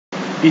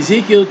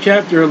Ezekiel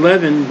chapter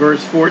 11,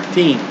 verse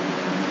 14.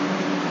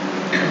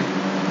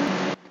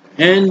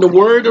 And the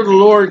word of the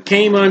Lord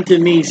came unto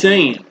me,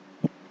 saying,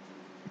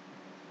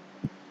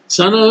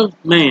 Son of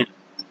man,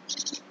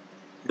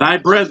 thy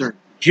brethren,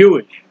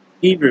 Jewish,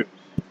 Hebrews,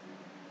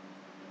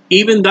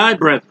 even thy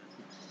brethren.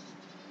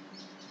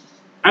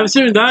 I'm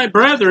assuming thy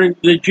brethren,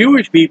 the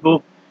Jewish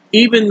people,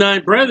 even thy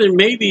brethren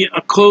may be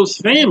a close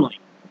family.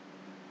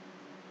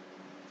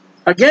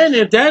 Again,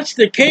 if that's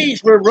the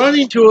case, we're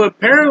running to a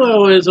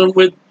parallelism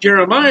with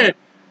Jeremiah.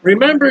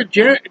 Remember,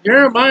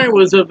 Jeremiah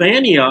was of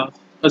Antioch,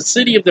 a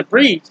city of the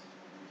priests.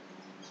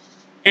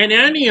 And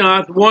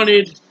Antioch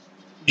wanted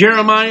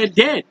Jeremiah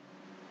dead.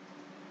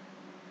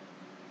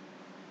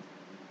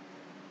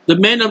 The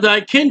men of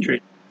thy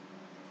kindred.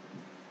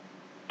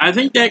 I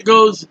think that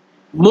goes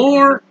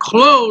more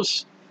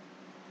close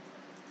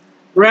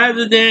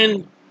rather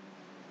than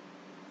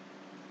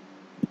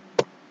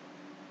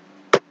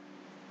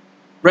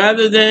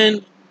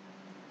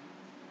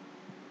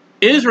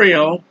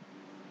Israel,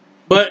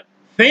 but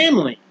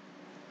family,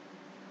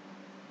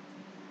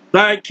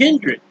 thy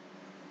kindred,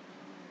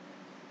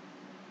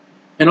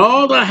 and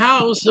all the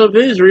house of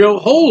Israel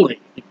holy.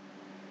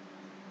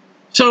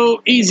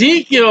 So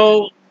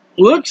Ezekiel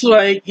looks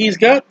like he's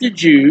got the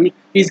Jews,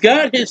 he's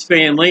got his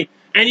family,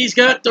 and he's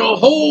got the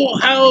whole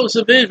house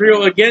of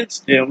Israel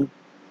against him,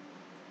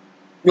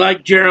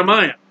 like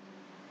Jeremiah.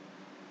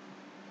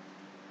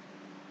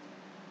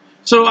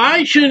 So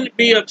I shouldn't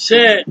be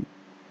upset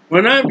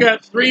when I've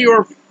got 3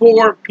 or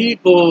 4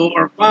 people,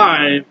 or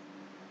 5,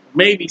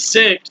 maybe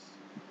 6,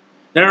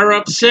 that are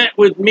upset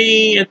with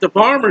me at the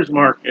farmer's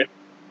market.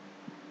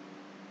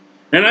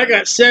 And I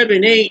got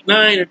 7, 8,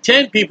 9, or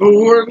 10 people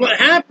who are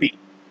happy.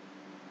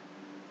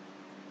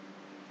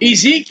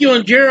 Ezekiel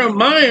and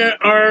Jeremiah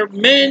are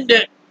men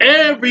that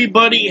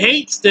everybody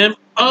hates them,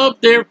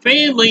 of their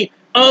family,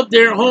 of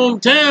their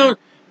hometown,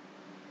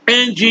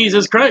 and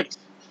Jesus Christ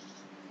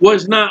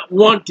was not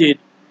wanted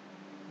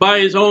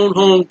by his own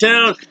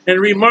hometown. And a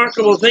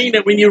remarkable thing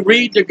that when you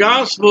read the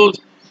Gospels,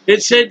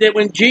 it said that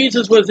when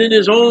Jesus was in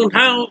his own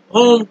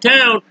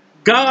hometown,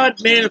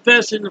 God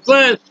manifested in the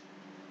flesh,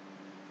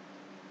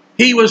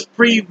 he was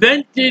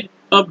prevented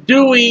of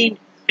doing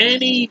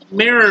any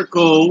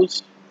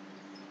miracles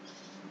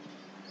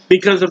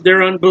because of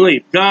their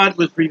unbelief. God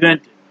was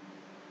prevented.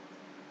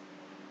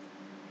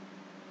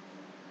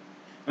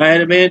 I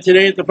had a man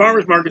today at the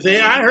farmer's market say,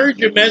 I heard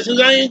your message,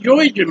 I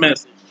enjoyed your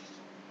message.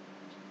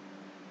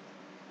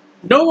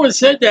 No one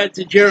said that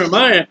to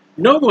Jeremiah.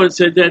 No one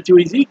said that to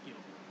Ezekiel.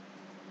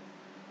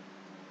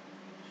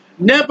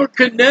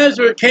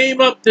 Nebuchadnezzar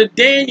came up to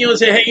Daniel and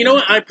said, hey, you know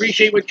what? I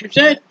appreciate what you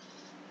said.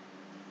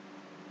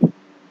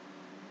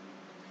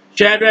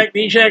 Shadrach,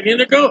 Meshach, and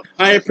Abednego,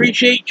 I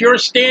appreciate your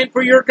stand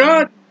for your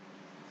God.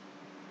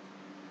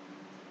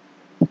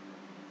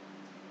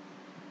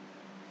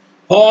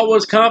 Paul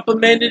was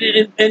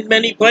complimented in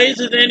many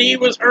places, and he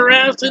was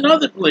harassed in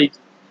other places.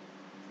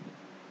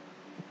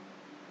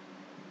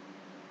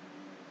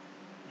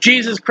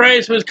 Jesus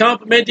Christ was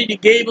complimented. He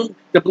gave him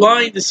the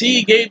blind to see,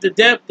 he gave the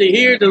deaf to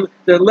hear, the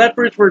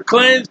lepers were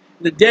cleansed,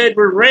 the dead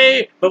were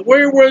raised. But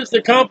where was the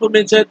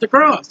compliments at the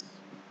cross?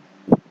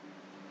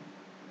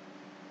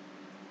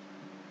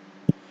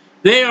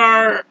 They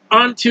are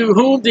unto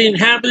whom the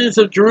inhabitants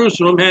of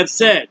Jerusalem have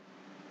said,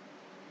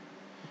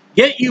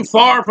 get you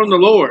far from the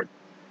Lord.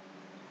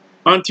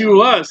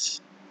 Unto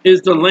us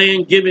is the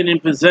land given in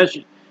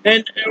possession.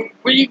 And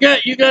well, you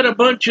got a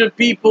bunch of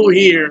people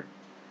here,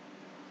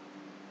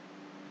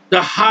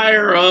 the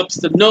higher ups,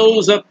 the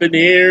nose up in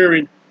the air,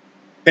 and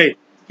hey,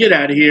 get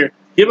out of here.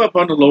 Give up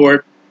on the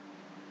Lord.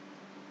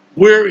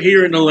 We're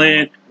here in the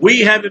land.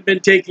 We haven't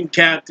been taken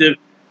captive.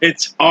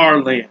 It's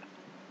our land.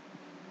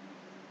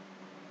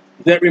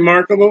 Is that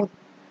remarkable?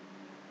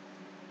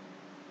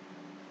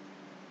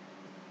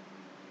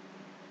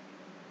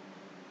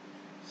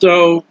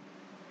 So,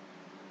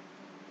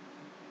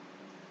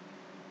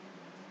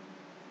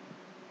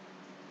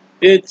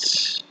 I'm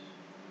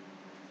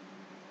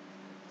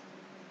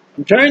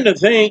trying to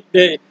think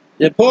that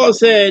Paul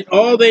said,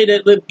 all they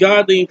that live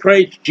godly in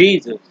Christ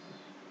Jesus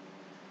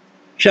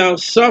shall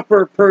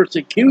suffer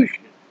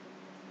persecution.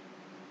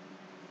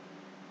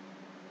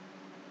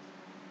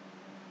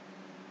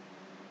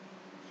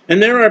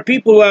 And there are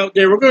people out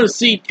there, we're going to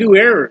see 2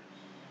 errors.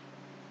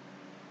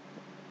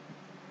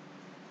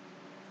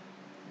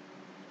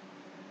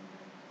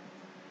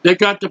 That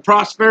got the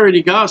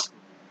prosperity gospel.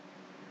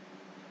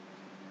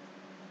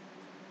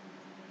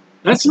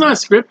 That's not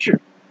scripture.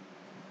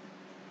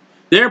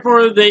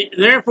 Therefore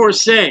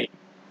say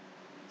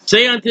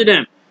unto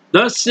them,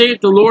 thus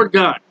saith the Lord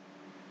God,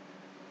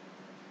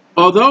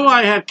 although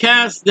I have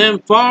cast them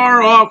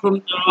far off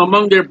from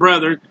among their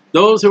brethren,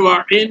 those who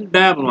are in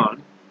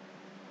Babylon,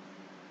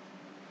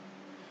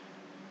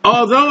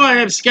 although I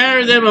have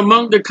scattered them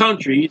among the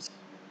countries,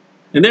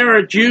 and there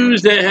are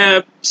Jews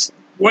that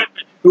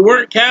who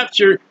weren't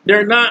captured,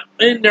 they're not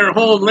in their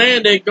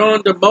homeland, they've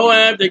gone to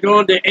Moab, they're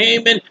going to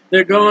Ammon,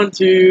 they're going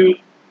to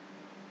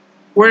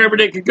wherever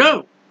they could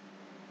go.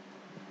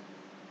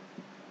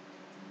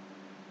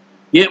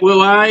 Yet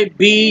will I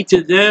be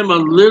to them a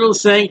little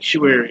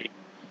sanctuary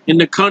in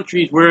the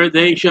countries where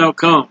they shall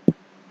come.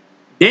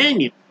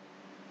 Daniel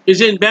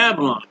is in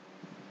Babylon,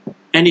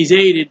 and he's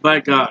aided by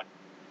God.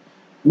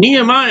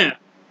 Nehemiah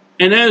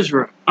and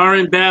Ezra are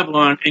in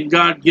Babylon, and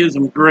God gives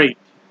them great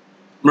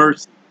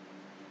mercy.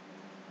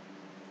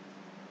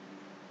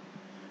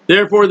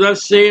 Therefore,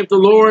 thus saith the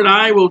Lord,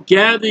 I will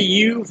gather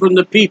you from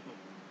the people,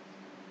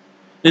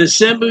 and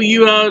assemble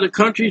you out of the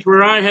countries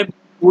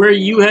where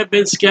you have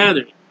been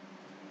scattered.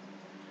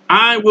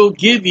 I will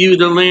give you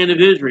the land of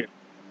Israel.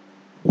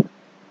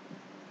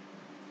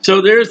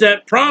 So there's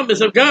that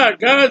promise of God.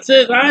 God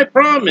says, I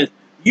promise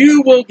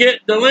you will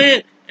get the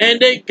land. And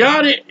they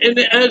got it in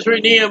the Ezra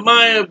and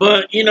Nehemiah,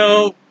 but, you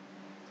know,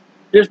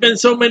 there's been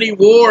so many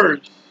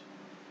wars.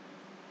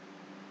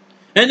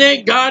 And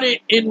they got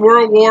it in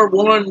World War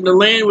I. The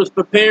land was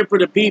prepared for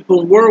the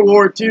people. In World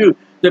War II,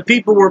 the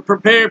people were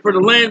prepared for the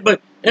land,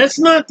 but that's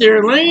not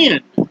their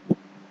land.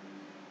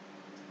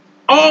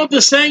 All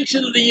the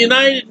sanctions of the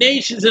United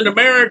Nations in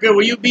America,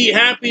 will you be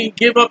happy and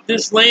give up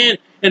this land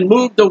and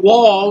move the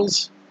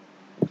walls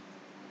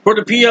for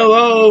the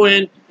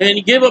PLO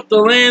and give up the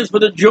lands for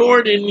the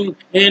Jordan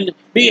and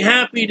be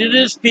happy to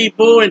this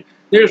people? And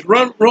there's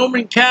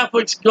Roman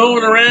Catholics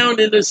going around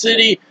in the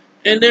city,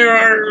 and there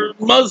are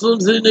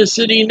Muslims in the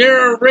city, and there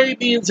are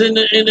Arabians in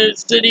the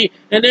city,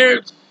 and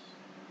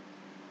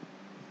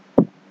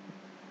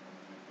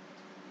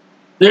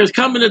there's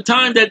coming a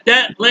time that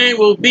that land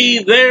will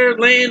be their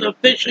land,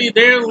 officially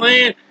their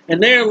land,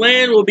 and their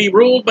land will be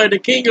ruled by the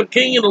King of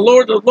Kings and the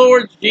Lord of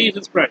Lords,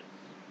 Jesus Christ.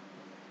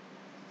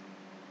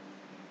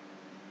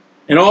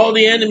 And all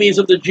the enemies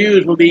of the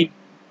Jews will be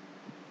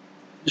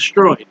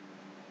destroyed.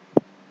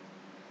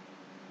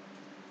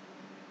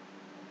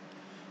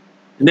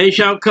 And they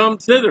shall come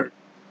thither.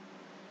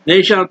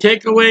 They shall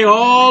take away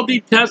all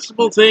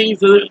detestable things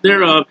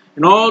thereof,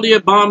 and all the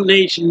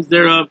abominations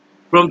thereof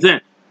from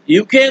them.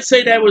 You can't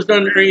say that was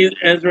done during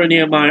Ezra and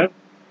Nehemiah.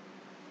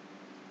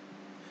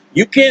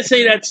 You can't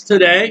say that's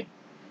today.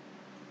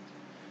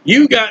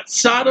 You got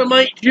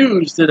sodomite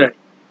Jews today.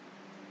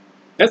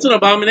 That's an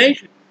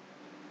abomination.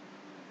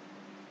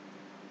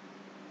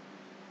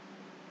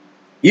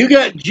 You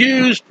got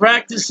Jews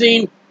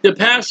practicing the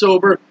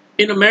Passover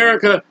in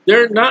America.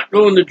 They're not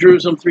going to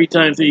Jerusalem 3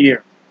 times a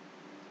year.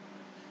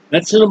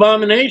 That's an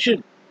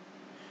abomination.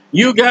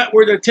 You got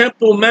where the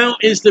Temple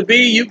Mount is to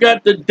be. You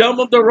got the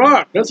Dome of the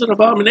Rock. That's an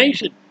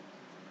abomination.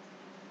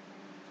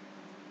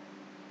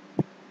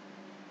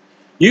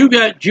 You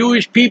got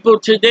Jewish people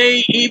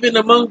today, even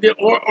among the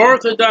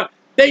Orthodox,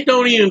 they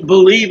don't even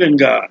believe in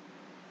God.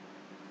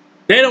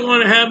 They don't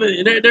want to have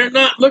it. They're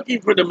not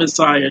looking for the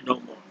Messiah no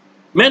more.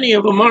 Many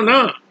of them are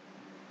not.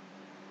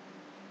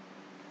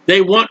 They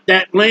want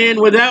that land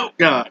without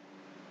God.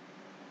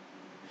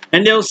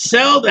 And they'll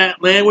sell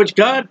that land, which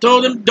God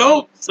told them,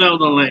 don't sell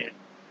the land.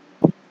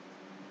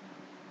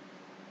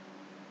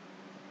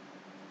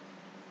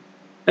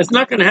 That's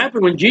not going to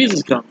happen when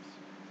Jesus comes.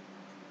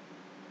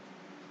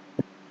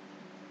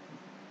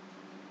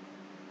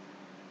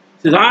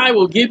 He says, I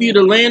will give you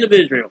the land of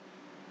Israel.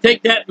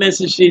 Take that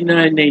message to the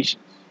United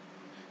Nations.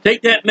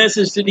 Take that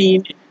message to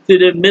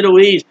the Middle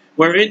East,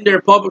 where in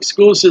their public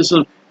school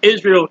system,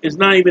 Israel is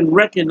not even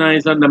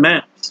recognized on the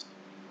maps.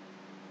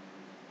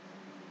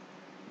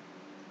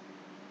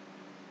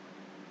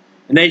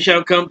 And they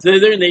shall come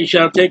thither, and they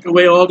shall take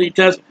away all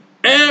detestable.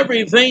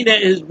 Everything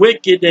that is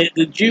wicked that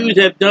the Jews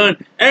have done,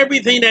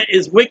 everything that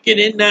is wicked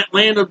in that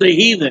land of the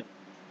heathen.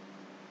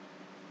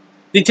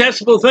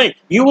 Detestable thing.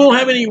 You won't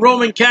have any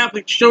Roman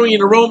Catholics showing you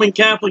the Roman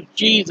Catholic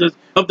Jesus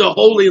of the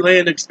Holy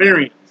Land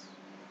experience.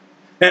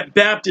 That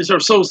Baptists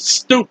are so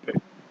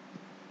stupid.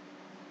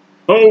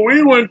 Oh,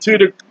 we went to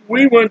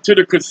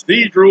the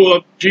Cathedral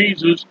of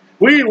Jesus.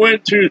 We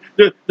went to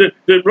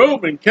the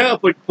Roman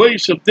Catholic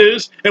place of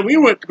this, and we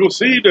went to go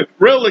see the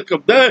relic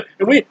of that,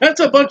 and that's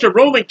a bunch of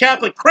Roman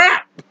Catholic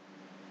crap.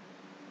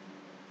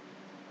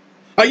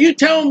 Are you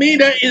telling me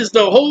that is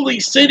the holy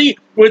city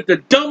with the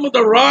Dome of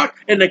the Rock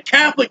and the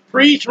Catholic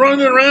priests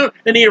running around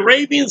and the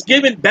Arabians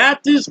giving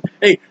Baptists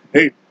a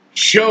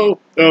show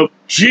of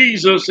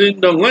Jesus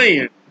in the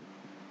land?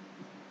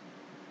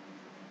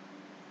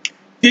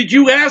 Did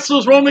you ask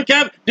those Roman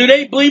Catholics, do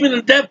they believe in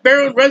the death,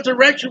 burial, and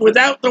resurrection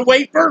without the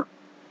wafer?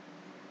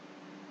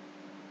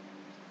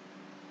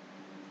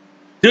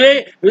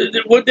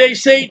 Would they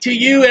say to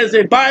you as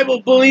a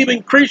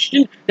Bible-believing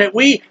Christian that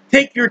we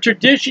take your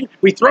tradition,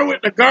 we throw it in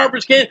the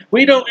garbage can,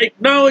 we don't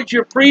acknowledge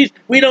your priest,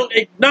 we don't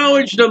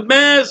acknowledge the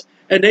Mass,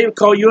 and they would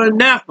call you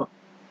anathema?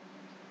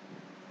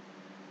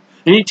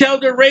 And you tell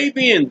the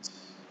Arabians,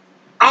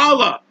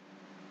 Allah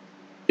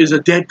is a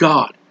dead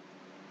God.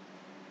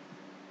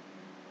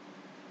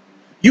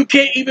 You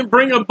can't even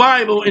bring a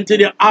Bible into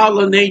the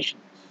Allah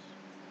nations.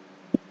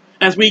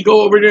 As we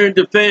go over there and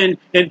defend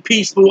in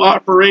peaceful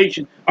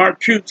operation, our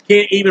troops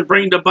can't even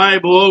bring the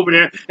Bible over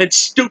there. And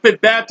stupid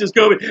Baptists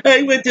go,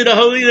 I went to the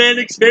Holy Land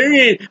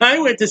experience. I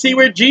went to see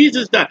where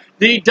Jesus died.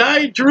 Did he die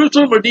in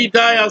Jerusalem or did he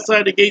die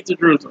outside the gates of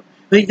Jerusalem?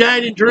 He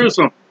died in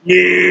Jerusalem.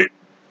 Yeah.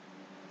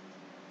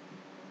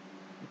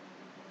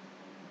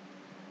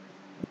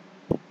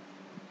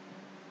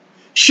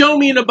 Show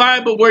me in the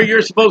Bible where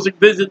you're supposed to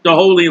visit the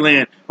Holy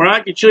Land. Or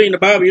I can show you in the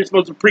Bible you're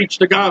supposed to preach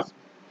the gospel.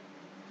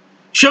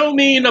 Show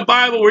me in the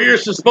Bible where you're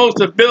supposed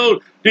to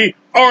build the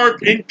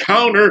Ark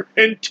Encounter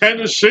in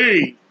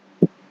Tennessee.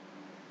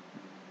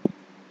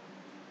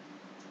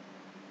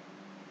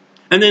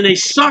 And then they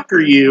sucker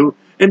you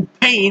in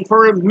paying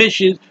for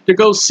admission to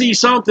go see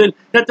something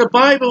that the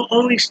Bible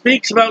only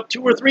speaks about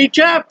 2 or 3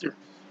 chapters.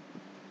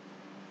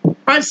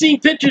 I've seen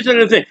pictures of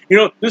the thing. You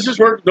know, this is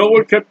where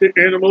Noah kept the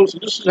animals,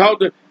 and this is how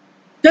the...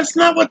 That's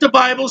not what the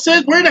Bible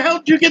says. Where the hell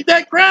did you get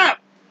that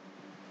crap?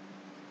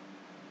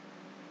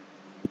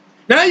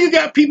 Now you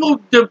got people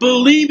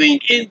believing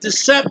in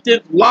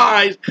deceptive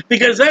lies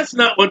because that's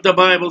not what the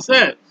Bible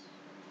says.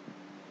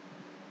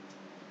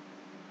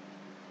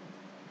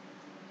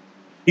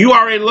 You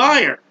are a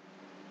liar.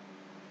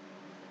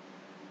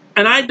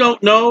 And I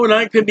don't know, and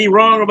I could be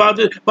wrong about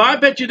this, but I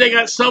bet you they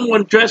got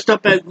someone dressed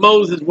up as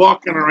Moses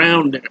walking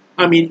around there.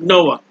 I mean,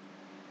 Noah.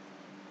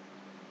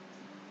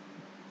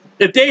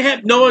 If they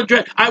had Noah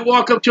dressed, I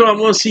walk up to him, I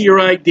want to see your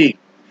ID.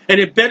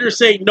 And it better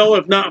say no.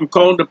 If not, I'm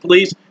calling the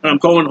police and I'm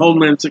calling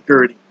Homeland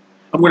Security.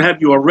 I'm going to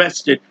have you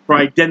arrested for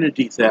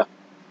identity theft.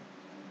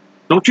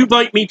 Don't you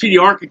invite me to the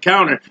Ark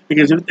Encounter,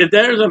 because if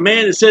there's a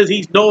man that says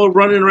he's Noah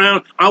running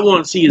around, I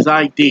want to see his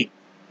ID.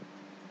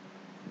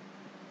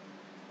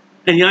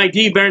 And the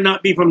ID better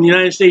not be from the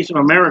United States of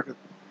America.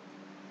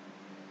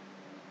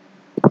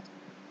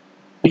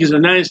 Because the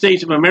United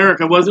States of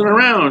America wasn't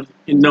around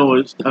in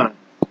Noah's time.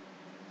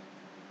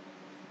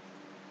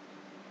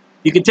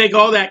 You can take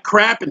all that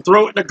crap and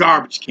throw it in the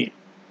garbage can.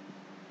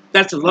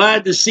 That's a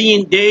lot to see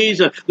in days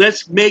of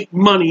let's make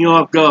money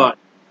off God.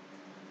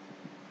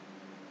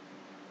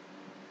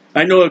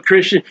 I know a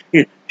Christian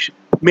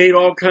made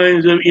all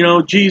kinds of, you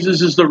know,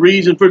 Jesus is the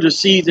reason for the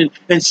season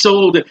and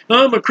sold it.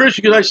 I'm a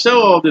Christian because I sell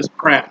all this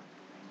crap.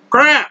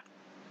 Crap!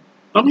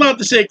 I'm allowed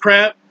to say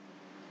crap.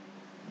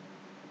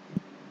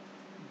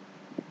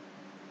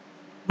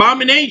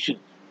 Abominations.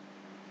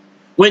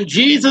 When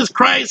Jesus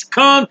Christ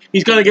comes,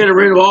 he's going to get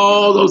rid of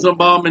all those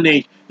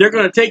abominations. They're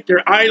going to take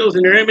their idols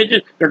and their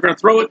images, they're going to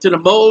throw it to the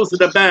moles and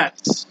the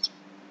bats.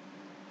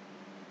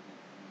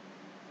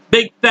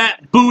 Big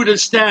fat Buddha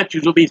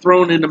statues will be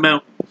thrown in the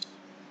mountains.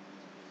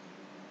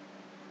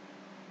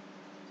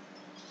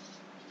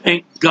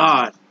 Thank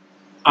God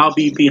I'll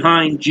be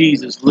behind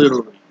Jesus,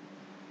 literally.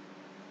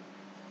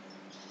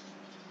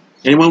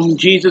 And when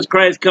Jesus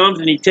Christ comes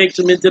and he takes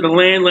them into the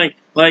land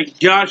like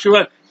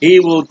Joshua, he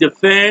will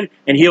defend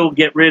and he'll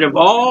get rid of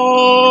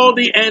all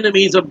the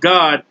enemies of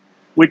God,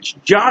 which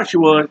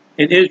Joshua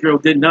and Israel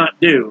did not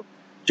do.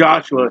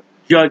 Joshua,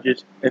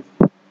 Judges.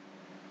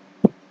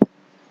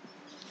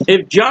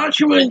 If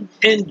Joshua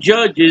and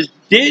Judges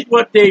did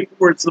what they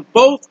were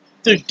supposed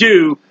to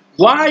do,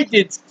 why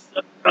did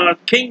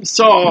King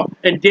Saul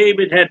and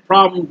David had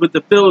problems with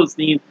the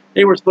Philistines?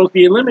 They were supposed to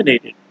be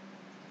eliminated.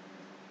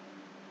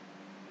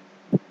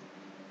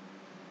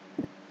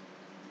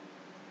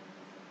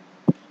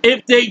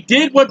 If they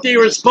did what they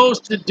were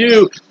supposed to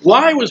do,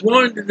 why was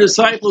one of the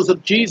disciples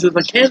of Jesus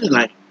a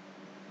Canaanite?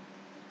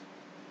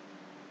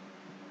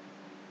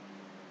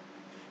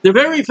 The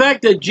very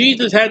fact that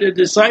Jesus had a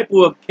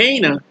disciple of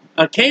Cana,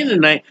 a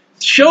Canaanite,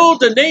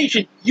 showed the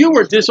nation, you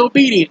were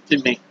disobedient to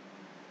me.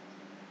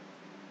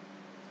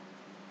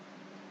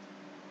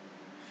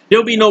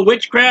 There'll be no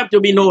witchcraft,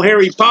 there'll be no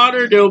Harry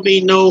Potter, there'll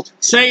be no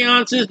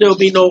seances, there'll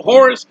be no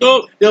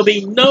horoscope, there'll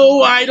be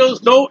no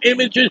idols, no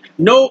images,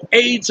 no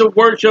aids of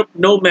worship,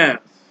 no mass.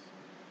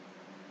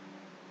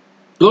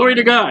 Glory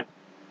to God.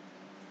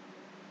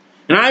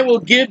 And I will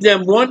give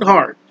them one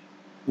heart,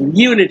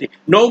 unity.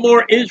 No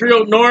more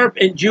Israel north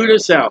and Judah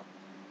south.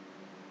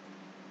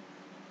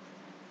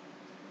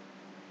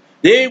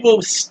 They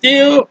will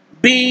still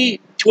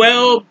be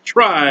 12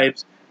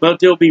 tribes,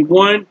 but they'll be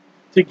one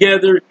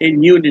together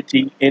in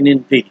unity and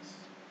in peace.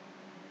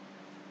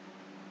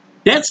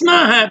 That's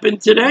not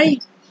happened today.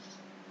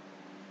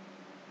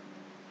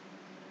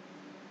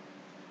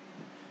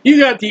 You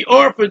got the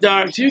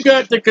Orthodox, you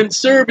got the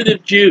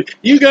conservative Jew,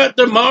 you got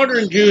the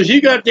modern Jews,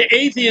 you got the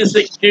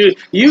atheistic Jew,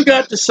 you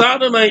got the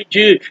sodomite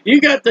Jew,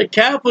 you got the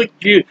Catholic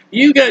Jew,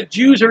 you got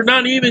Jews who are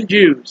not even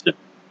Jews.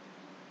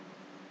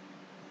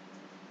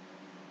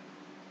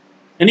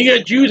 And you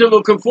got Jews that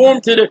will conform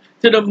to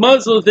the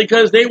Muslims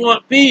because they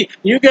want peace.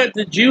 You got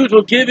the Jews who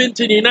will give in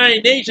to the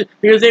United Nations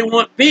because they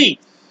want peace.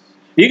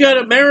 You got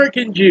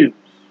American Jews.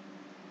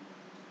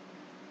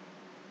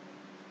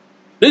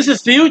 This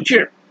is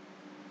future.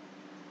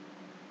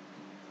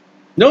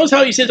 Notice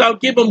how he says, I'll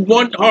give them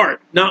one heart,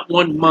 not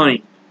one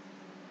mind.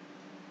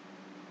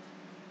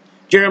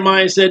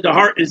 Jeremiah said the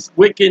heart is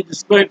wicked,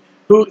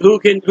 who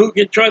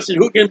can trust it,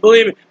 who can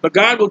believe it, but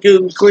God will give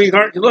them a clean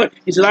heart to look.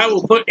 He said, I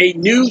will put a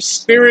new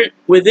spirit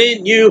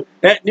within you.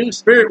 That new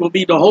spirit will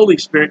be the Holy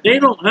Spirit. They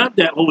don't have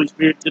that Holy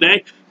Spirit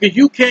today, because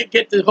you can't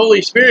get the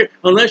Holy Spirit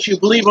unless you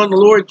believe on the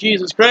Lord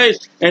Jesus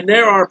Christ. And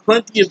there are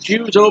plenty of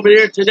Jews over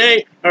there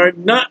today are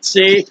not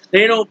saved.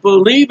 They don't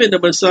believe in the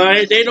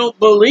Messiah. They don't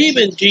believe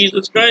in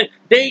Jesus Christ.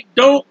 They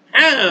don't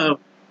have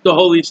the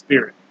Holy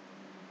Spirit.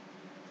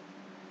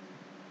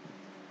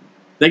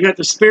 They got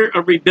the spirit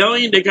of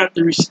rebellion. They got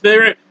the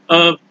spirit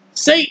of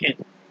Satan.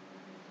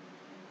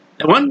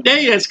 And one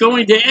day that's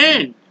going to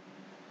end.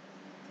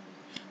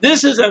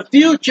 This is a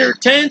future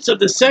tense of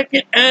the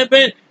second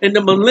advent and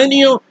the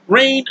millennial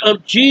reign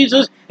of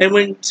Jesus. And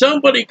when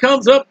somebody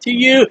comes up to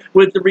you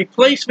with the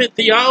replacement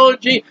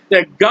theology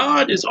that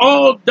God is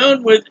all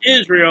done with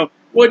Israel,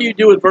 what do you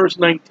do with verse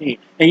 19?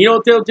 And you know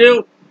what they'll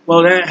do?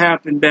 Well, that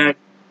happened back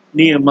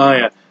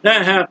Nehemiah.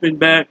 That happened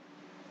back.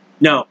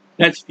 No,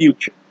 that's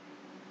future.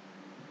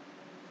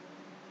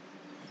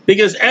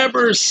 Because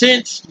ever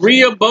since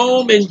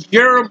Rehoboam and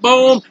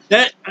Jeroboam,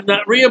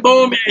 not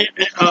Rehoboam,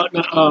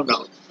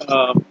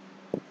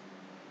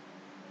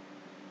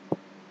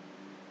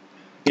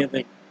 can't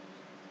think.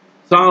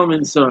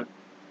 Solomon's son,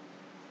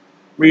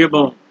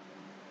 Rehoboam.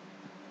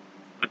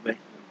 I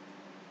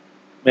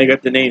may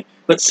got the name,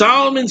 but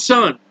Solomon's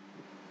son.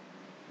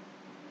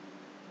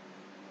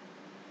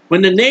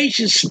 When the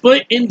nation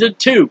split into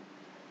two,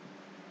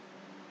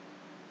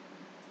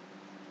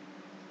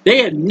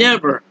 they had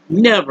never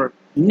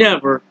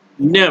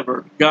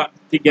got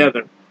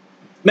together.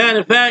 Matter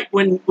of fact,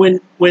 when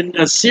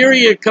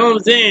Assyria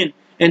comes in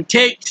and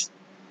takes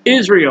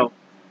Israel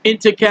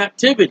into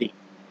captivity,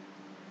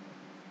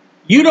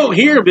 you don't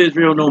hear of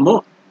Israel no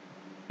more.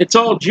 It's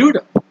all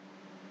Judah.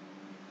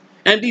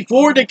 And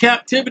before the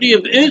captivity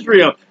of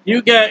Israel,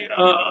 you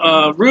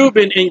got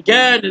Reuben and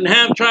Gad and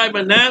half tribe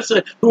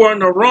Manasseh who are on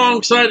the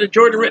wrong side of the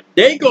Jordan River.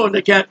 They go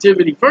into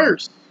captivity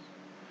first.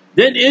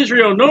 Then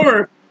Israel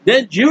north,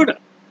 then Judah.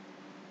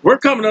 We're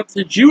coming up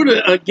to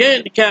Judah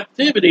again, to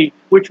captivity,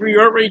 which we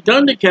already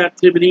done the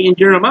captivity in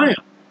Jeremiah.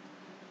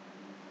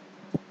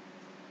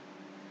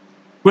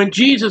 When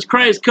Jesus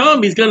Christ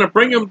comes, he's going to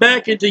bring them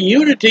back into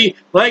unity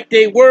like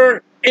they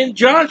were in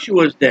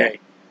Joshua's day.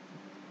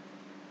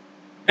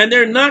 And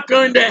they're not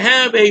going to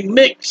have a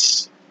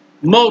mixed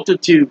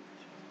multitude.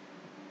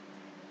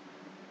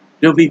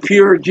 There'll be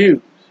pure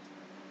Jews.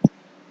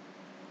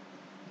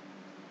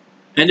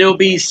 And there'll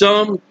be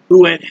some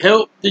who had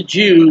helped the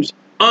Jews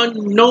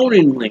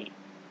unknowingly.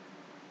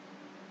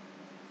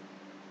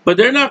 But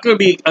they're not going to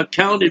be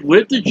accounted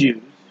with the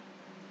Jews.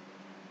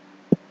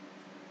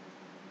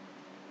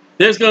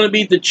 There's going to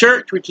be the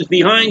church, which is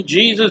behind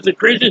Jesus, the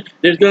Christian.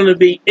 There's going to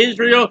be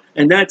Israel,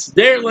 and that's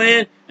their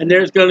land. And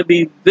there's going to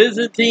be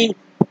visiting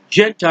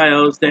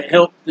Gentiles that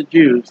help the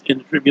Jews in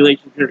the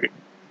tribulation period.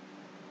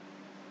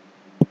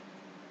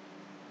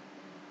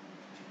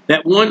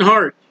 That one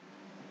heart.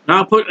 And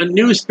I'll put a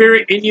new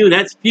spirit in you.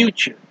 That's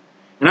future.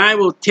 And I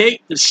will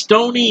take the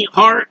stony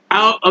heart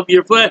out of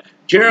your flesh.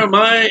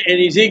 Jeremiah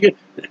and Ezekiel,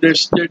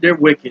 they're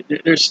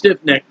wicked. They're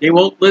stiff-necked. They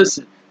won't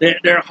listen.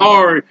 They're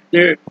hard.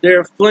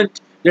 They're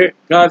flint.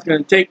 God's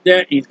going to take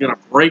that. He's going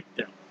to break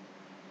them.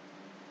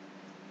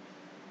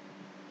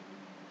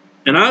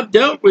 And I've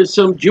dealt with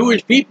some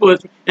Jewish people,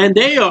 and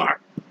they are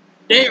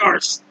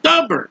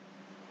stubborn.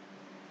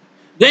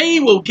 They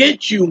will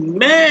get you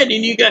mad,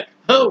 and you got,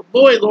 oh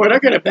boy, Lord, I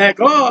got to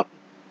back off.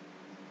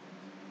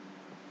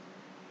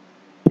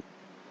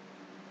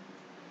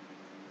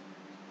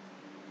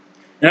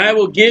 And I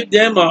will give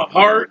them a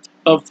heart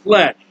of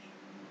flesh.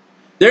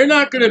 They're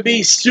not going to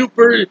be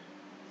super,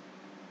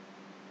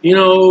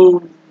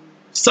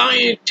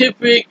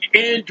 scientific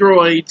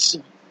androids.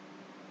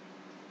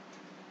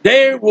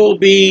 There will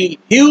be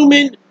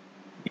human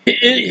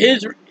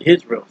Hebrew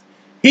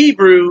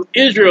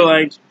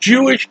Israelites,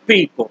 Jewish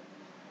people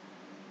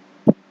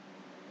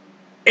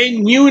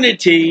in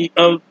unity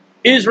of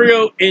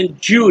Israel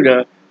and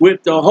Judah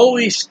with the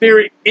Holy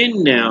Spirit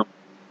in them.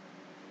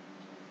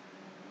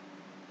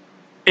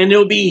 And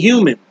they'll be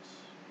humans.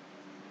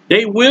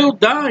 They will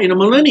die in a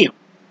millennium,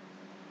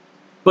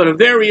 but a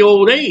very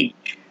old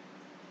age.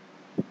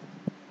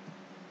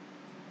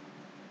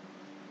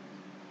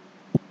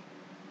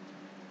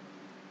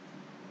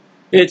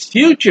 It's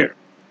future.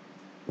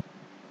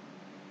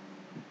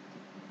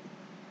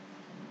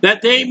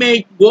 That they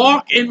may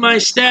walk in my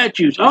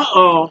statutes.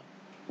 Uh-oh.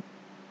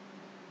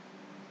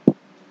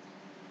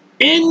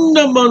 In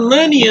the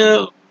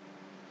millennia,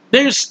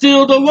 there's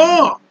still the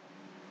law.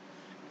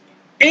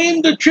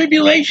 In the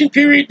tribulation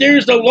period,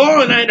 there's the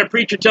law, and I had a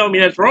preacher tell me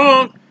that's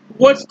wrong.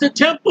 What's the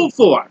temple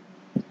for?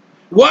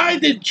 Why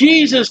did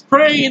Jesus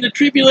pray in the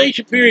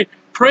tribulation period,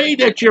 pray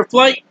that your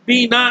flight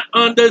be not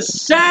on the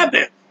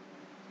Sabbath?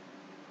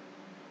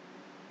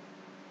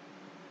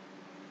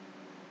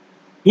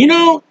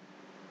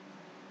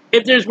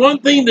 If there's one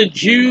thing the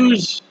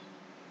Jews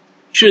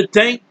should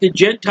thank the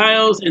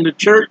Gentiles in the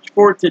church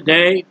for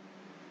today,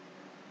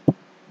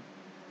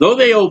 though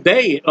they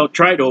obey it, or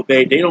try to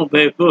obey it, they don't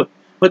obey it.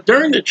 But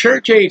during the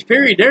church age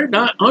period, they're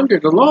not under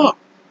the law.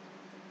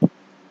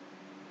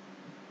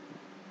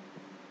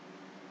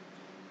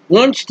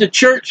 Once the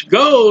church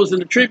goes in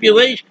the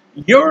tribulation,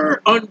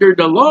 you're under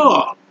the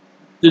law,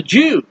 the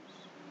Jews.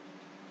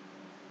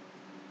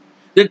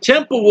 The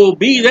temple will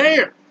be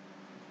there.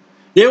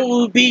 There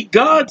will be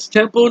God's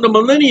temple in the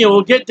millennium.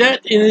 We'll get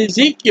that in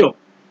Ezekiel.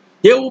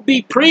 There will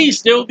be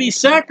priests. There will be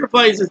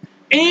sacrifices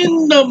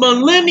in the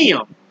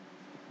millennium.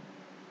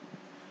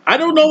 I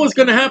don't know what's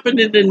going to happen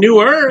in the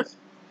new earth.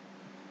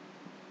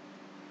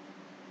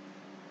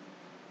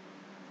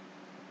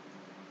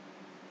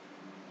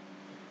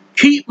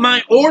 keep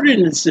my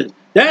ordinances.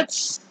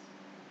 That's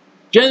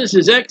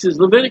Genesis, Exodus,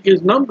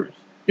 Leviticus, Numbers,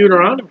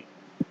 Deuteronomy.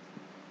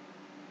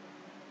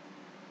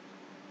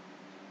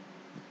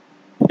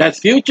 That's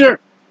future.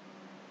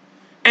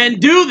 And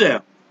do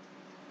them.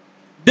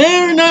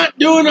 They're not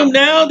doing them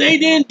now. They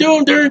didn't do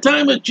them during the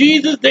time of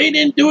Jesus. They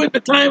didn't do it at the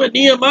time of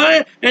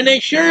Nehemiah. And they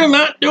sure are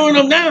not doing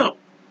them now.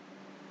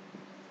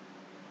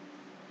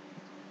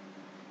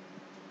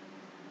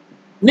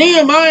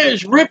 Nehemiah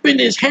is ripping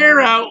his hair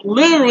out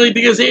literally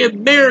because they had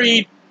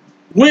married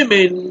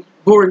women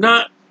who are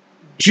not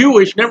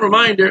Jewish, never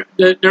mind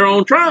their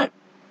own tribe.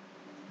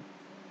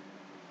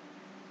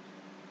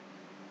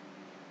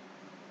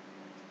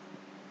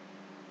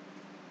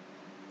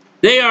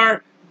 They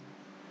are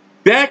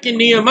back in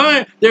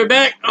Nehemiah. They're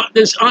back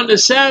on the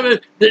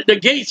Sabbath. The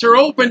gates are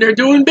open. They're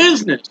doing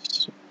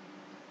business.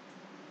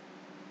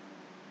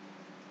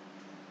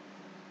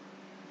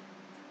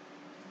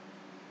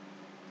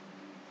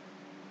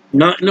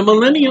 Not in the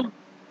millennium.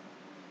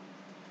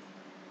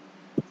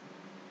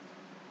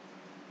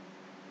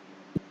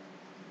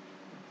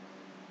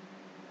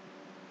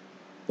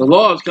 The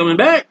law is coming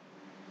back.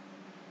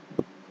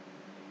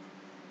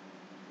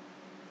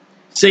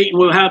 Satan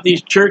will have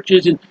these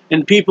churches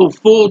and people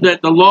fooled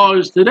that the law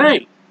is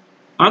today.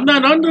 I'm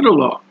not under the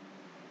law.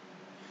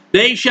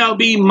 They shall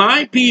be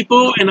my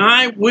people, and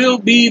I will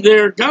be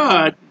their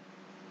God.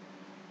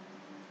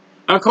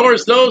 Of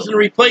course, those in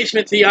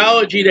replacement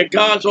theology that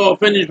God's all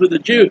finished with the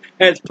Jew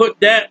has put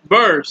that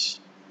verse.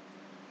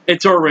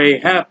 It's already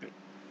happened.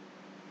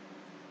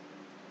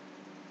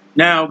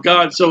 Now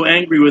God's so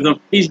angry with them,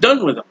 he's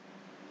done with them.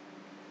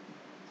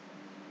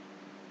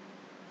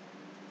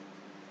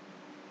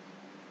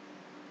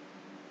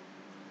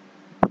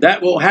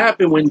 That will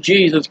happen when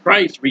Jesus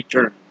Christ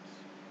returns.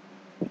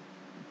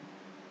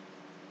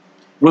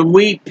 When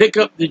we pick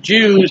up the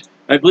Jews,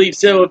 I believe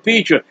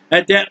Petra,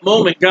 at that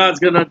moment God's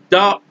going to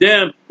adopt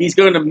them. He's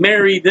going to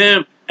marry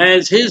them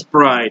as his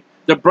bride.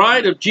 The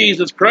bride of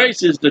Jesus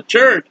Christ is the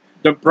church.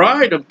 The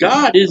bride of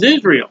God is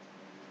Israel.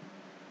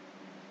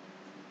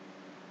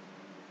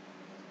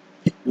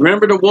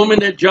 Remember the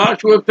woman that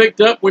Joshua picked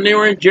up when they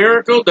were in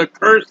Jericho, the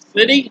cursed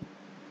city?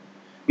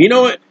 You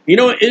know what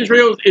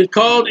Israel is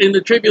called in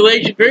the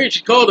tribulation period?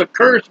 She's called a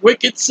cursed,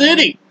 wicked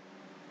city.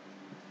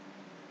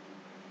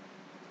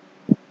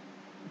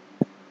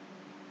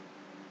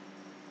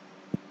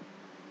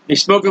 They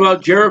spoke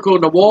about Jericho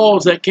and the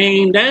walls that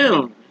came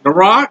down, the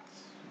rocks.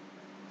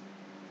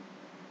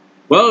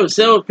 Well,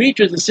 the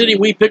Petra is the city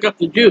we pick up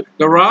the Jew.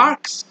 The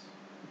rocks.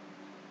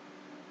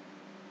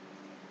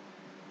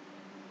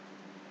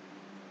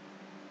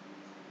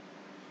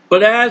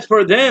 But as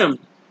for them,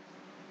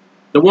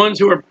 the ones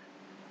who are,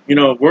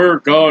 we're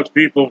God's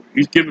people,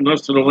 he's given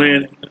us to the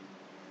land.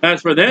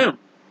 As for them,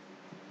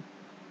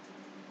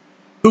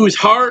 whose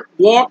heart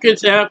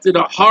walketh after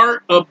the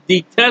heart of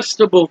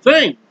detestable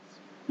things.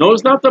 No,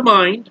 it's not the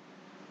mind.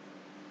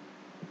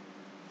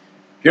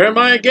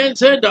 Jeremiah again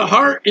said the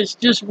heart is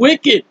just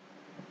wicked.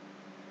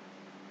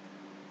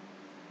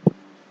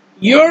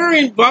 You're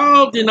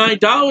involved in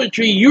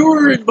idolatry.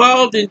 You're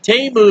involved in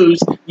Tammuz.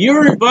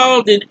 You're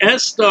involved in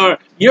Estar.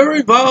 You're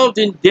involved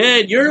in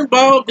dead. You're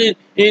involved in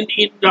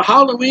the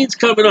Halloween's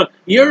coming up.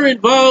 You're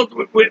involved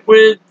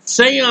with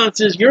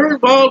seances. You're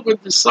involved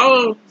with the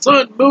sun,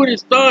 moon, and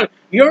stars.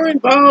 You're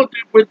involved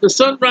with the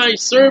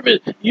sunrise service.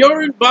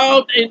 You're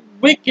involved in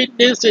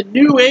wickedness and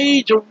New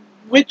Age or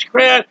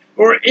witchcraft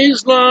or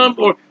Islam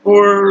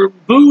or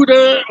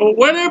Buddha or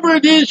whatever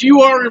it is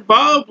you are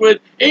involved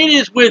with. It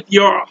is with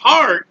your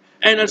heart.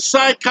 And a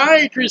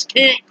psychiatrist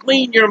can't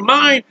clean your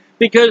mind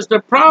because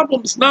the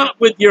problem's not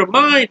with your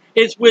mind,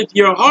 it's with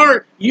your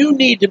heart. You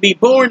need to be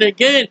born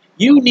again.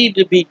 You need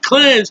to be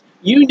cleansed.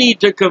 You need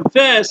to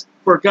confess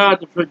for God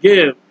to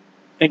forgive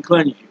and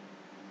cleanse you.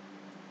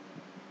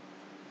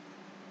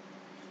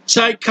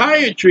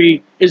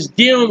 Psychiatry is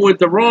dealing with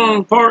the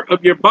wrong part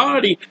of your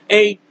body.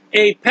 A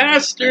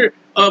pastor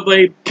of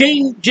a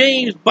King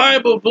James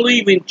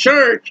Bible-believing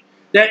church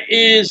that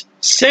is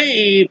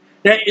saved,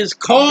 that is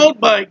called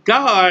by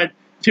God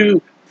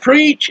to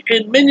preach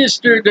and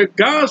minister the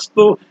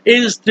gospel,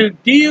 is to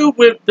deal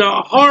with the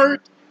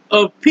heart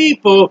of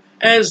people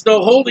as the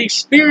Holy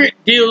Spirit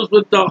deals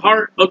with the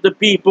heart of the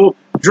people,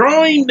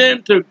 drawing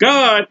them to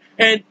God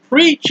and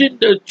preaching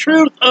the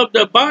truth of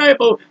the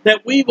Bible,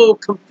 that we will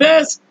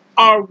confess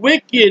our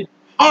wicked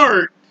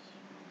heart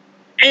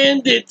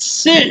and its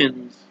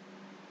sins,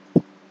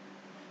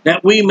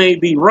 that we may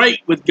be right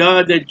with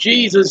God. That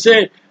Jesus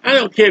said, I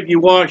don't care if you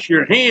wash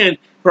your hand,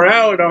 for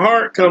out of the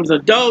heart comes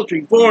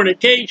adultery,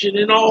 fornication,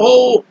 and a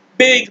whole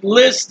big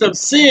list of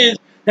sins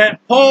that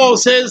Paul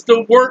says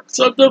the works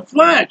of the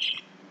flesh.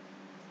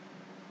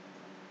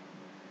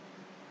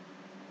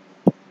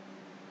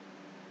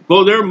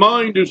 Well, their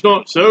mind is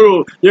not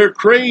settled. They're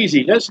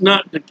crazy. That's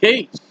not the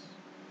case.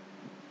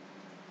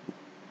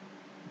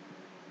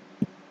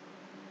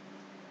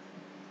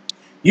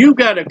 You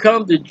got to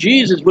come to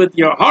Jesus with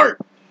your heart.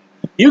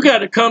 You got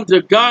to come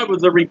to God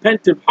with a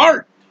repentant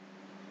heart.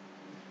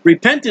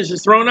 Repentance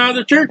is thrown out of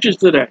the churches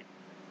today.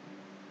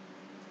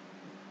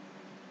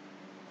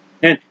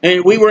 And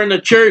we were in the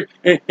church,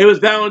 and it was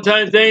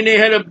Valentine's Day, and they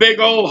had a big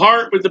old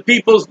heart with the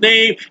people's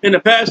name, and the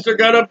pastor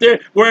got up there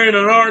wearing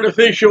an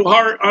artificial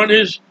heart on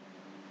his...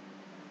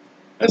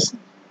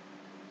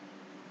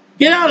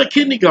 Get out of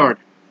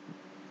kindergarten.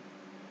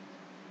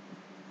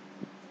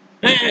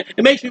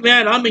 It makes me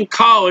mad. I'm in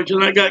college,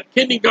 and I got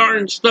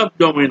kindergarten stuff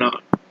going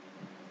on.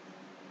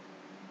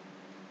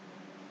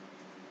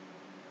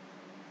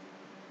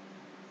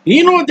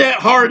 You know what that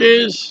heart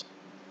is?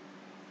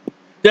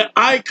 The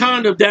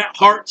icon of that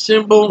heart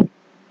symbol?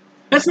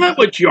 That's not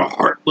what your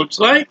heart looks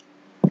like.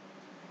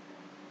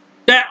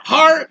 That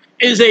heart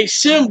is a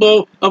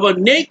symbol of a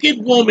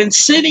naked woman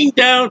sitting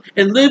down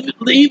and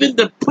leaving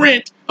the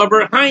print of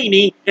her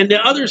hiney and the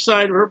other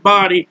side of her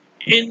body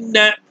in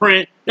that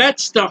print.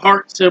 That's the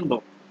heart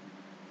symbol.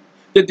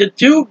 The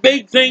two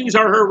big things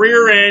are her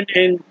rear end,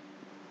 and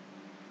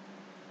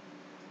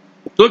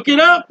look it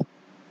up.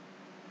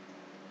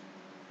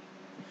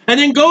 And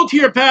then go to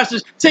your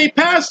pastors. Say,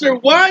 Pastor,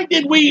 why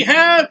did we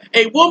have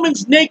a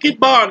woman's naked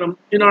bottom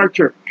in our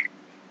church?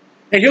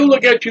 And he'll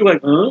look at you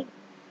like, huh?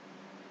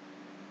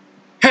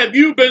 Have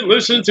you been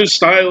listening to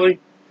Stiley?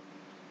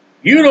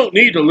 You don't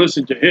need to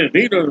listen to him.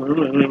 He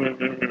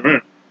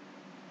doesn't.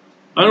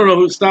 I don't know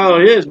who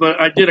Stiley is, but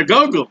I did a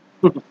Google.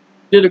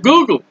 Did a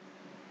Google.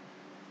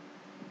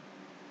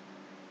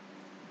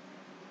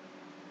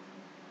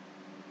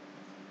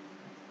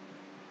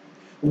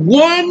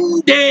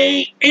 One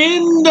day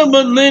in the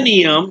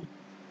millennium,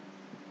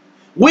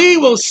 we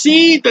will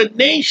see the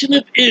nation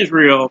of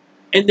Israel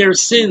and their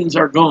sins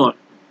are gone.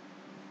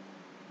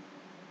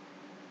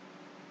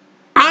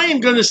 I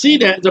am going to see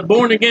that as a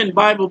born-again,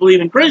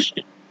 Bible-believing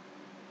Christian.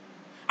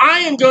 I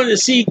am going to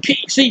see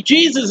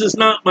Jesus is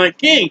not my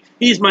king.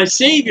 He's my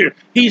savior.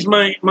 He's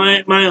my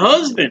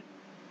husband.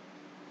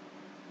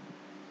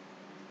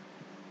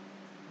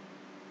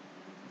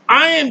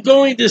 I am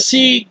going to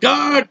see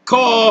God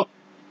call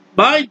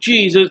by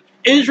Jesus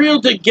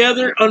Israel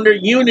together under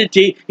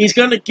unity. He's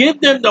going to give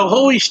them the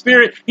Holy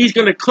Spirit. He's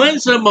going to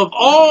cleanse them of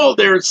all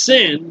their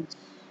sins,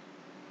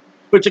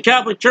 which the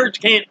Catholic Church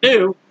can't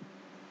do.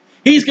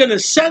 He's going to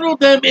settle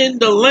them in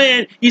the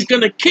land. He's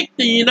going to kick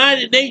the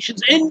United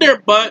Nations in their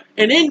butt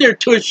and in their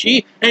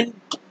tushy and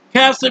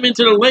cast them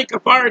into the lake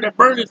of fire that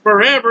burns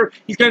forever.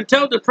 He's going to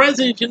tell the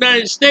President of the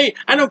United States,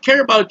 I don't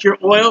care about your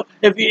oil.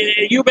 If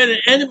you've been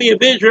an enemy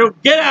of Israel,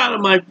 get out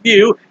of my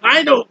view.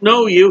 I don't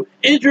know you.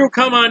 Israel,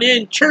 come on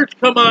in. Church,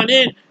 come on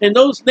in. And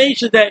those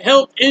nations that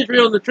helped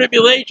Israel in the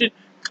tribulation,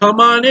 come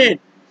on in.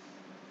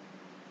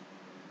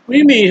 What do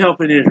you mean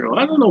helping Israel?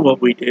 I don't know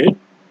what we did.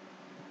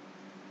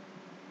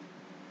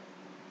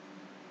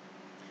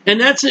 And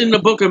that's in the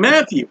book of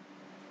Matthew.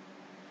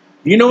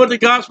 You know what the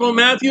Gospel of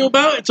Matthew is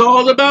about? It's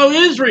all about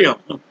Israel.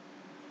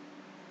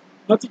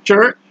 Not the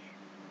church.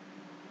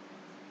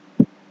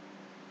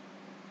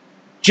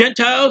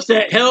 Gentiles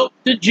that help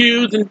the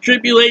Jews in the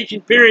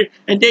tribulation period,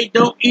 and they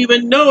don't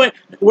even know it.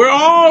 We're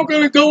all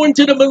going to go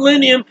into the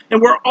millennium,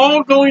 and we're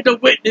all going to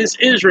witness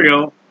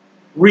Israel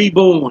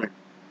reborn.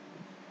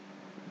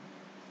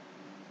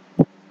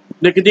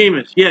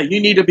 Nicodemus, yeah, you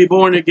need to be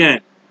born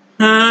again.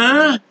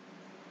 Huh?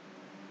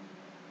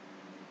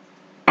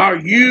 Are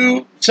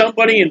you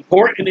somebody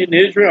important in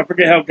Israel? I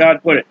forget how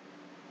God put it.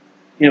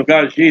 You know,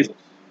 God is Jesus.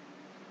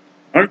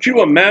 Aren't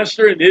you a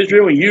master in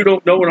Israel and you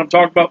don't know what I'm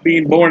talking about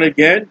being born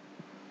again?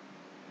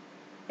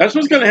 That's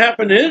what's going to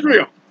happen to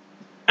Israel.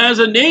 As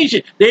a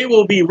nation, they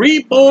will be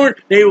reborn.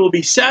 They will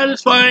be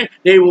satisfied.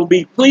 They will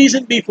be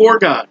pleasing before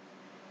God.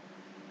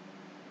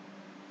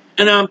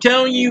 And I'm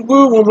telling you,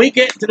 when we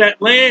get to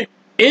that land,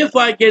 if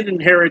I get an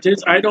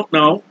inheritance, I don't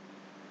know.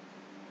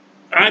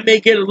 I may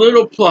get a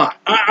little plot.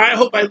 I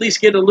hope I at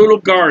least get a little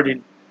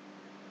garden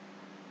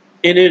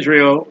in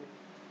Israel.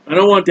 I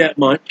don't want that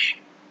much.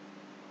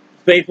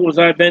 Faithful as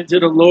I've been to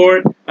the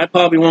Lord, I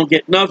probably won't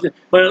get nothing.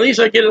 But at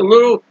least I get a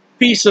little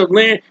piece of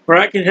land where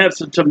I can have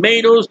some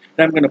tomatoes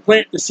that I'm going to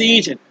plant the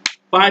seeds, and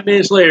 5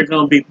 minutes later,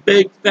 going to be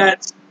big,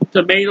 fat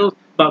tomatoes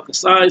about the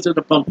size of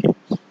the pumpkins.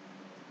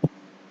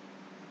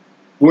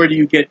 Where do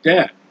you get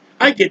that?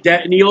 I get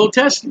that in the Old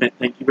Testament.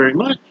 Thank you very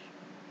much.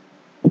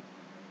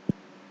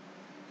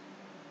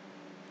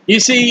 You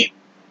see,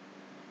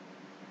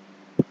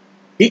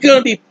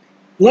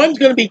 one's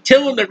going to be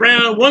tilling the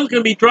ground, one's going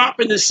to be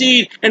dropping the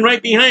seed, and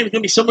right behind is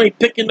going to be somebody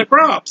picking the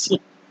crops.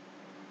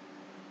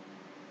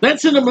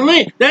 That's in the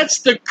millennium. That's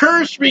the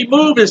curse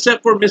removed,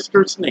 except for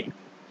Mr. Snake.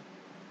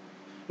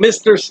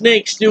 Mr.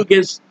 Snake still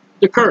gets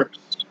the curse.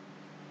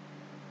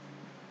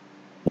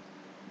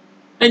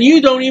 And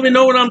you don't even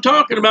know what I'm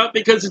talking about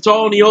because it's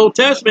all in the Old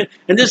Testament.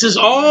 And this is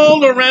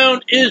all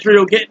around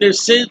Israel getting their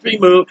sins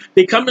removed.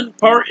 Becoming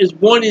part is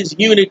one is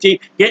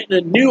unity, getting a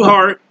new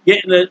heart,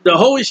 getting the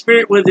Holy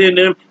Spirit within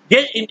them,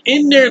 getting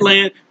in their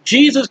land.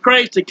 Jesus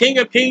Christ, the King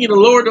of Kings and the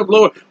Lord of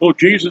Lords. Oh,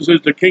 Jesus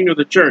is the King of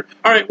the church.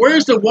 All right,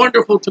 where's the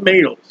wonderful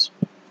tomatoes?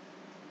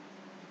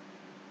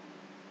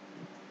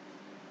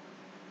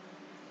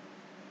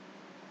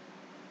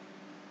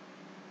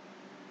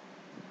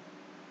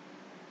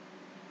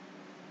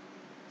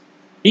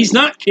 He's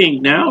not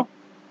king now.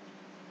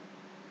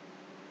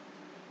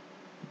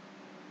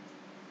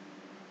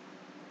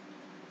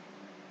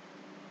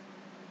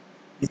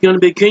 He's going to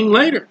be king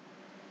later.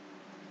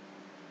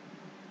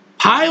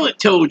 Pilate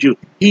told you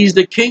he's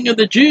the king of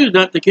the Jews,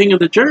 not the king of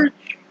the church.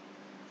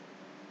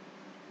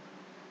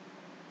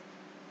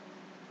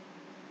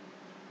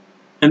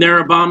 And they're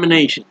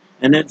abomination.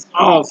 And that's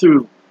all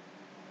through.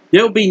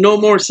 There'll be no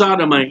more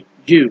sodomite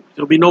Jews.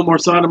 There'll be no more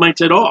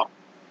sodomites at all.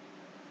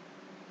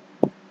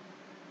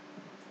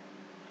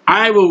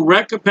 I will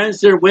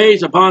recompense their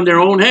ways upon their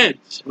own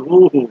heads.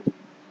 Ooh,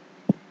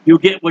 you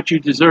get what you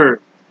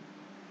deserve.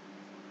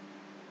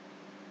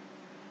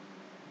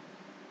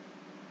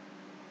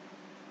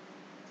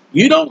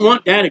 You don't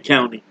want that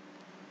accounting.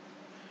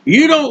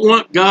 You don't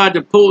want God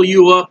to pull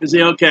you up and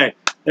say, okay,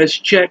 let's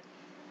check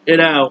it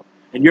out,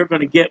 and you're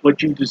going to get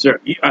what you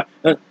deserve.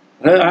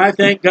 I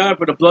thank God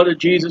for the blood of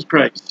Jesus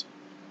Christ.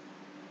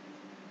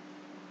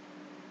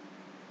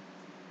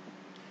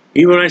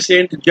 Even when I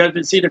stand at the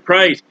judgment seat of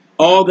Christ,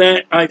 all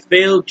that I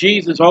failed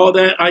Jesus, all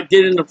that I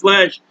did in the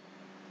flesh,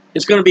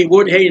 it's going to be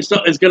wood, hay, and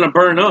stuff. It's going to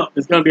burn up.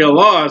 It's going to be a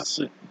loss.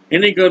 It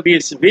ain't going to be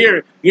a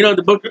severe. You know,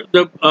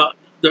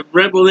 the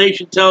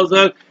Revelation tells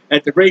us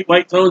at the great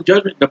white throne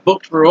judgment, the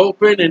books were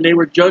open and they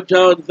were judged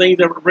out of the things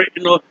that were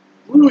written.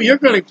 Ooh, you're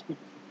going to.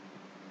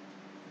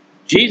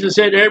 Jesus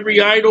said every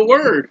idle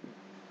word.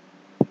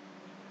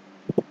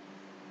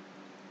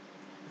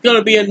 There's going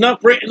to be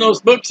enough written in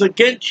those books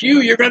against you.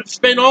 You're going to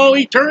spend all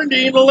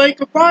eternity in the lake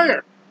of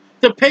fire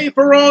to pay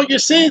for all your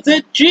sins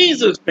that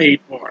Jesus paid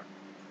for.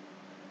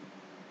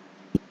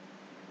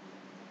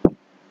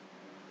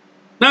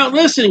 Now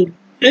listen,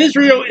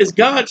 Israel is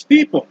God's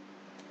people.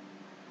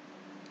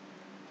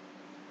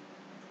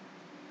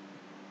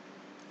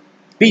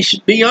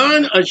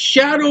 Beyond a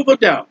shadow of a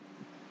doubt.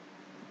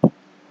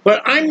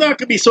 But I'm not going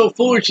to be so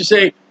foolish to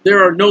say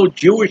there are no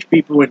Jewish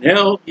people in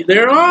hell.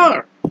 There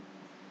are.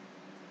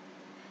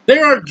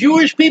 There are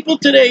Jewish people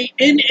today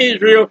in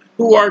Israel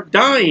who are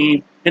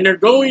dying and they're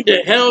going to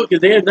hell because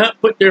they have not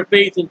put their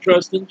faith and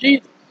trust in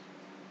Jesus.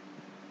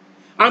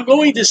 I'm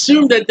going to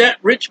assume that that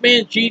rich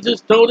man Jesus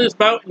told us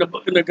about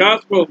in the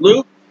Gospel of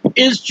Luke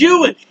is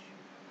Jewish.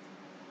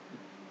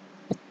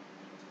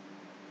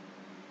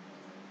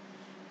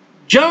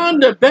 John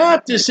the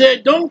Baptist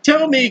said, don't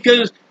tell me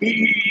because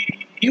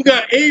you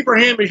got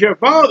Abraham as your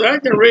father, I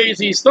can raise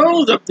these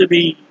stones up to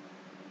be.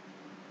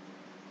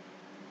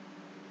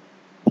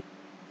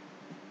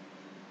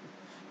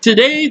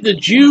 Today, the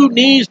Jew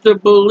needs to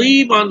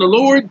believe on the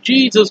Lord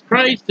Jesus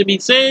Christ to be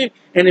saved,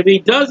 and if he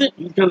doesn't,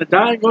 he's going to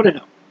die and go to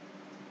hell.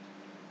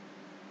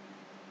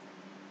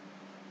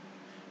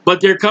 But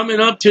they're coming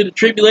up to the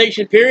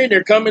tribulation period,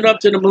 they're coming up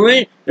to the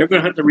millennium, they're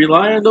going to have to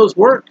rely on those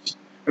works.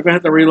 They're going to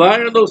have to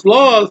rely on those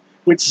laws,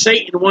 which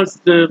Satan wants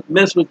to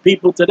mess with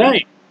people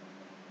today.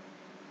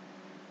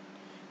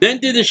 Then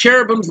did the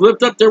cherubims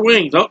lift up their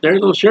wings? Oh,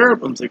 there's those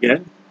cherubims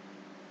again.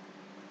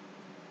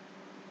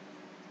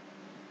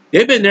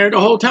 They've been there the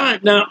whole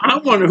time. Now, I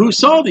wonder who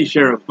saw these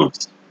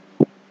cherubims.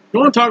 You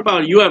want to talk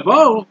about a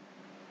UFO?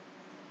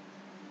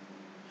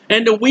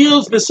 And the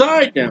wheels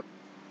beside them.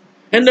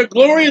 And the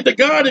glory of the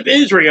God of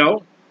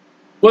Israel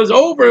was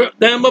over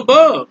them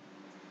above.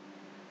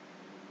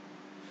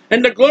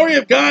 And the glory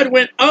of God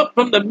went up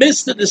from the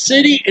midst of the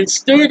city and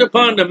stood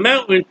upon the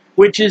mountain,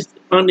 which is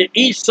on the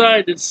east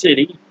side of the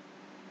city.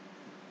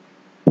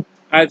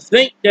 I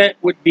think that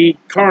would be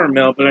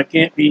Carmel, but I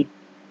can't be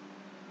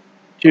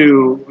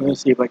too.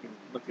 Let's see if I can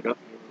look it up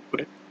here real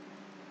quick.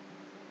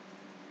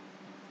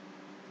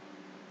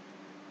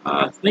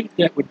 I think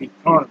that would be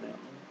Carmel.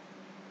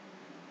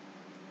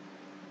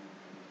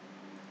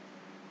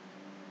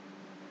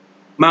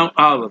 Mount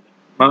Olivet.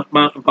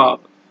 Mount of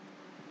Olives.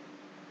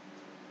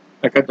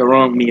 I got the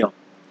wrong meal.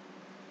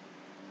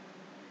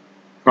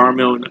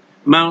 Carmel, the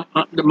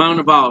Mount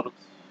of Olives,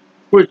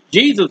 where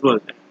Jesus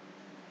was at.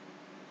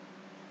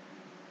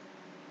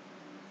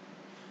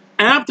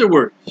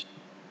 Afterwards,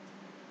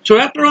 so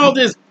after all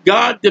this,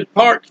 God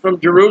departs from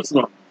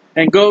Jerusalem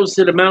and goes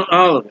to the Mount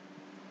Olivet.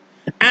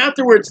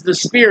 Afterwards, the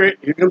Spirit,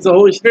 here comes the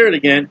Holy Spirit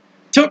again,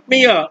 took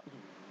me up.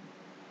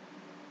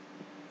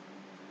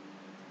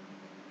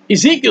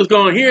 Ezekiel's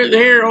going here,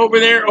 there,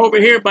 over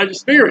here by the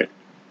Spirit.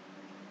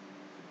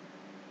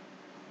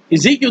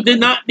 Ezekiel did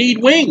not need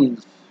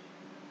wings.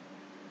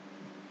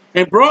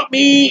 And brought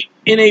me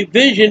in a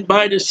vision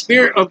by the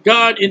Spirit of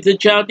God into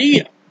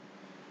Chaldea.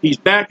 He's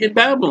back in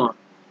Babylon.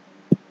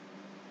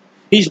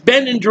 He's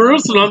been in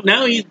Jerusalem,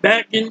 now he's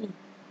back in,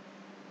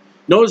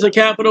 notice a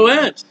capital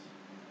S.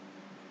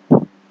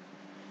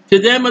 To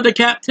them of the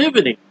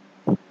captivity.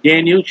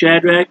 Daniel,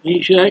 Shadrach,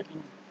 Meshach.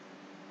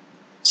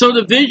 So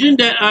the vision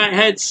that I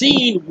had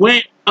seen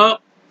went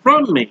up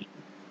from me.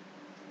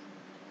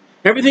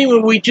 Everything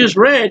that we just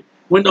read,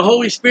 when the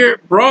Holy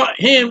Spirit brought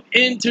him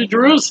into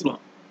Jerusalem,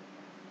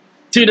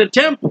 to the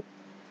temple.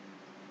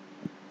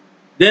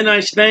 Then I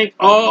spake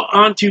all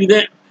unto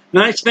them,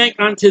 and I spake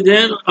unto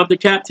them of the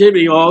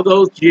captivity, all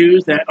those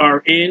Jews that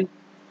are in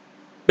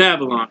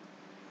Babylon.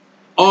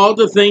 All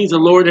the things the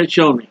Lord had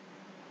shown me.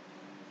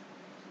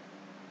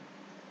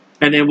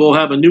 And then we'll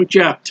have a new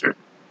chapter.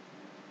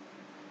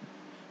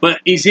 But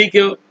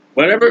Ezekiel,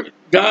 whatever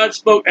God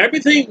spoke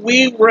everything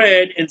we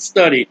read and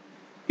studied.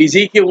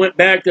 Ezekiel went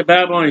back to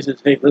Babylon. He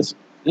says, hey, listen,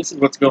 this is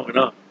what's going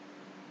on.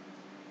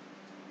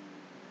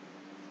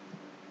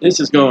 This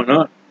is going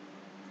on.